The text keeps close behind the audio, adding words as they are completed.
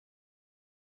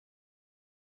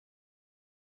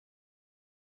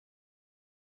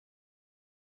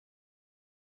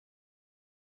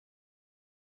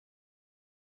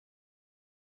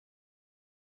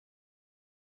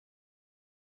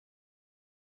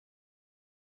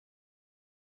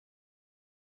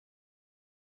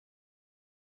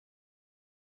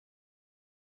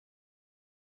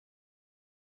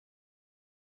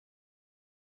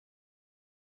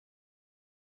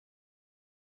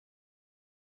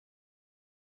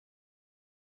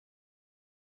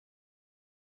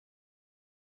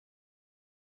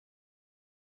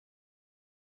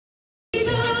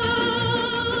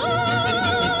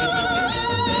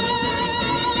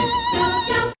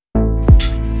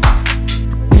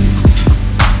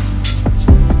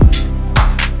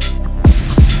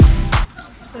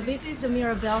the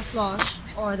Mirabelle's Lodge,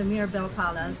 or the Mirabelle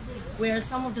Palace, where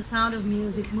some of the Sound of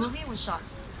Music movie was shot.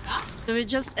 So we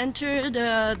just entered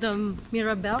the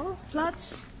Mirabelle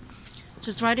Platz,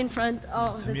 just right in front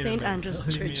of the St. Andrew's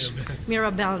Church.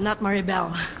 Mirabelle, not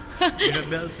Maribel.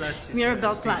 Mirabelle Platz is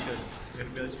Mirabelle station. Platz.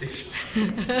 Mirabelle Station.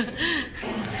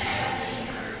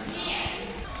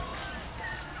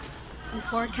 The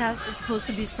forecast is supposed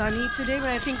to be sunny today, but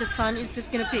I think the sun is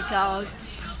just gonna peek out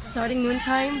starting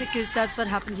noontime, because that's what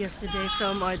happened yesterday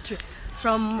from our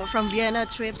from Vienna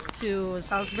trip to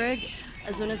Salzburg.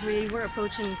 As soon as we were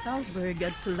approaching Salzburg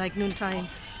at like noontime,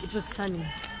 it was sunny.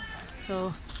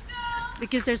 So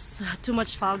because there's too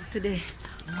much fog today.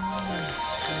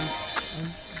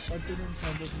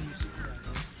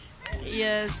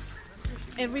 Yes,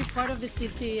 every part of the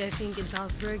city, I think, in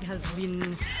Salzburg has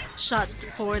been shot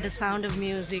for the Sound of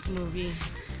Music movie,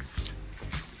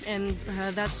 and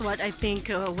that's what I think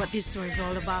what this tour is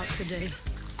all about today.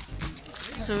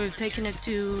 So we've taken a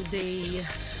 2-day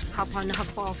hop on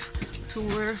hop off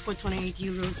tour for 28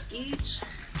 euros each,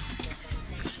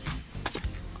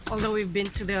 although we've been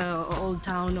to the old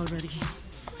town already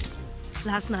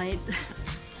last night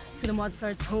to the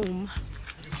Mozart's home.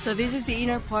 So this is the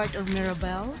inner part of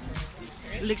Mirabelle.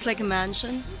 It looks like a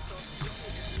mansion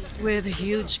with a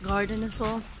huge garden as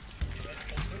well.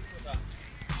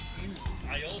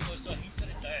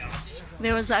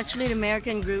 There was actually an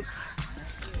American group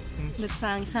that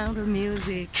sang Sound of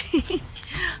Music.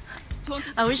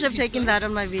 I wish I've taken that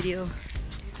on my video.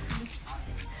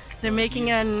 They're making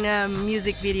a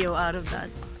music video out of that.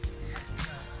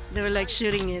 They were like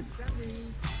shooting it.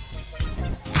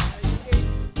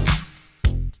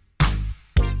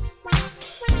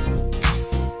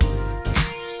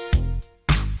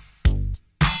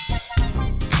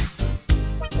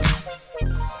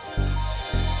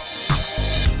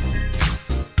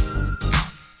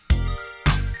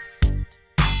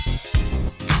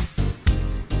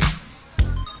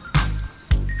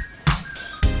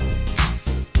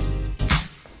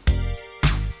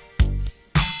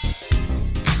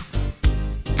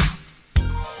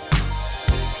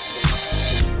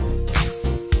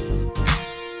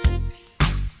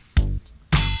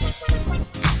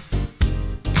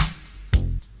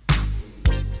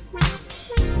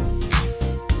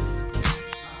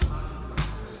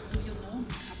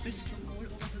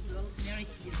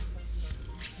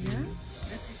 Yeah?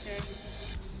 This is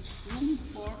a room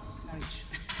for marriage.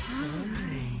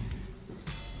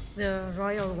 The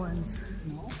royal ones.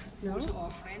 No? Also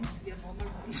our friends, we are normal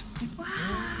ones. Wow!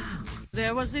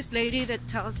 There was this lady that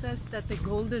tells us that the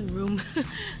golden room,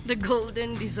 the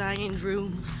golden designed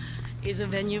room, is a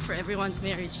venue for everyone's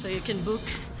marriage. So you can book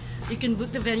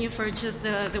the venue for just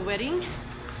the wedding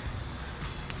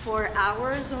for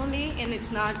hours only, and it's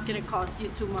not gonna cost you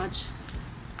too much.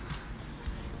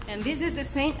 And this is the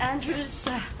St. Andrew's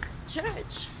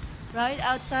Church, right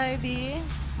outside the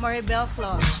Maribel's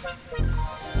Lodge.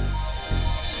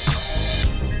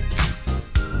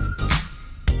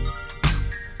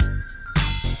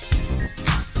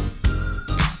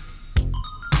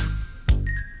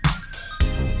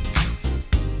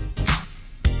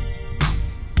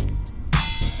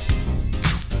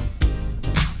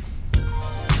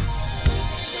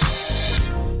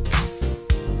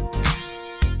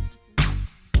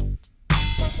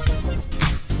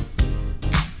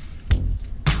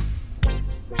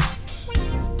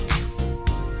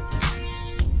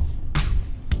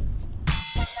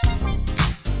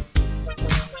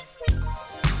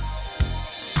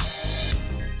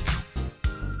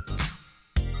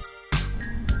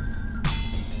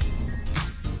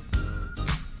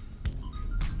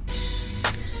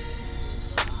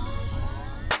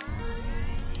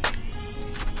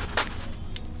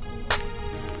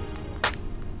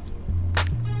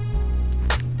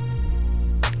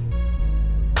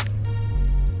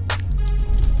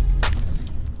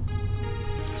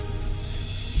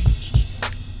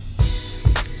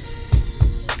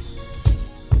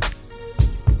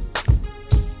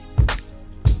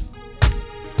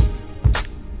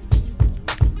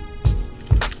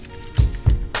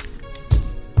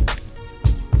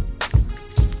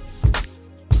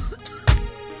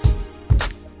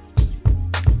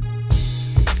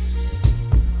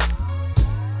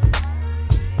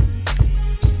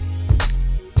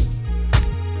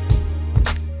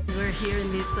 Here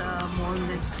in this mall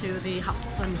next to the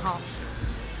Hauptbahnhof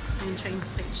main train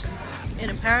station, and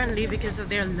apparently because of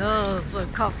their love for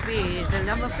coffee, their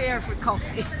love affair for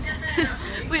coffee,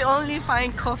 we only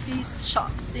find coffee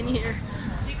shops in here.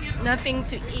 nothing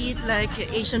to eat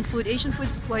like Asian food. Asian food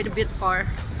is quite a bit far.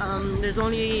 There's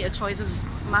only a choice of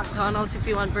McDonald's if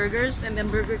you want burgers, and then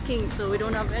Burger King. So we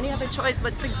don't have any other choice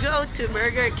but to go to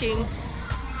Burger King.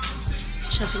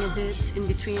 Shopping a bit in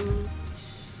between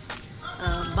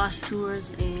bus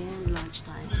tours and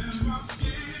lunchtime.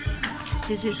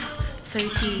 This is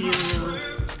 30 euro,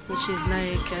 which is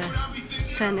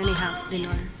like 10 and a half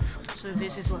dinar. So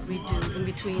this is what we do in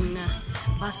between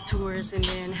bus tours and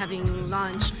then having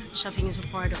lunch. Shopping is a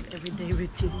part of everyday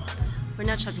routine. We're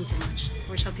not shopping too much.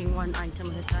 We're shopping one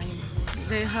item at a time.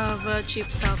 They have cheap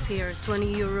stuff here.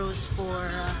 20 euros for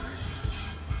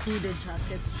hooded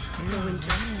jackets in the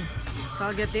winter. So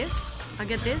I'll get this. I'll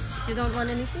get this. You don't want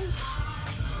anything?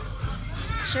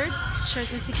 Shirt?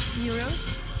 Shirt is 6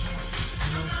 euros.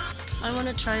 I want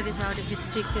to try this out if it's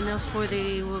thick enough for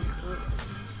the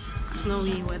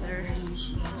snowy weather.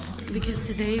 Because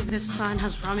today the sun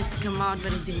has promised to come out,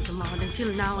 but it didn't come out.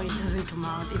 Until now it doesn't come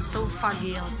out. It's so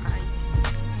foggy outside.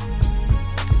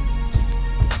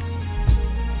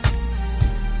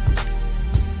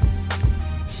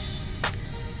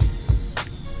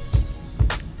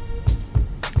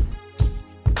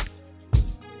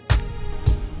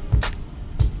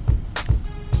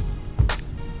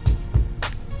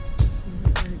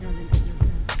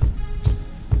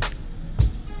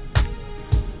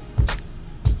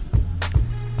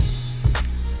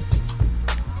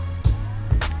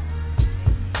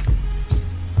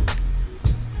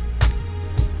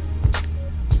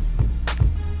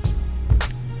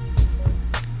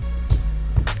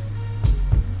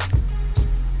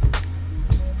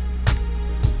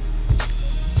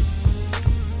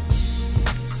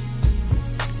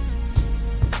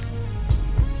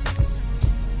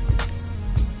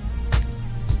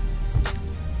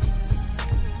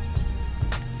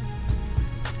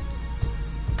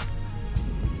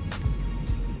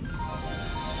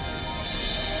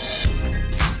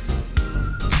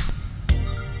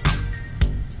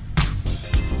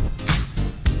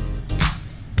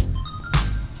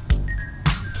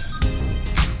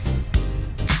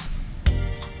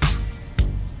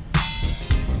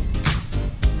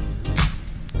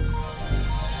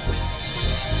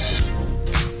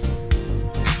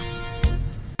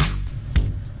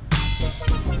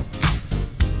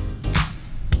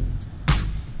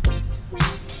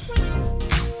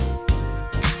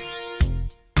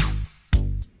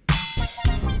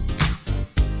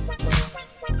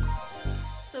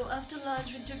 After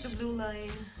lunch, we took the blue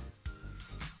line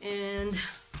and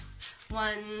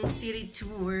one city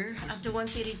tour. After one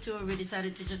city tour, we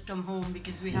decided to just come home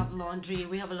because we have laundry.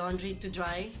 We have a laundry to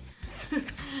dry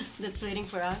that's waiting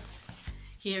for us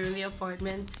here in the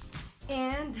apartment.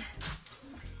 And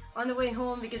on the way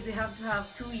home, because we have to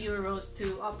have 2 euros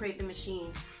to operate the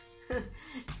machine,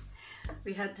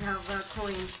 we had to have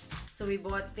coins. So we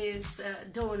bought these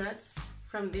donuts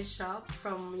from this shop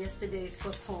from yesterday's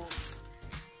croissants.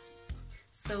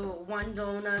 So one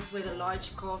donut with a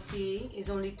large coffee is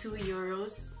only 2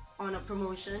 euros on a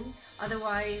promotion.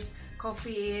 Otherwise,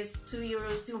 coffee is 2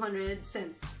 euros 200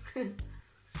 cents.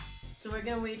 So we're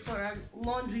gonna wait for our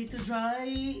laundry to dry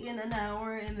in an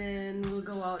hour, and then we'll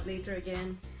go out later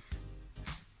again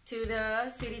to the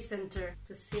city center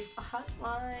to sip a hot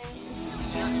wine.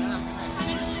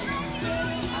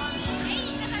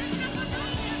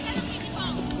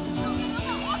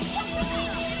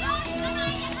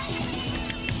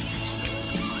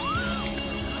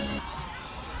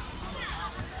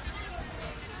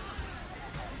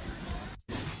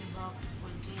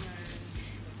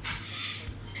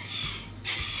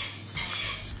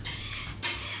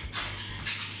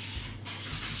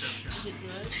 Is it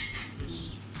good?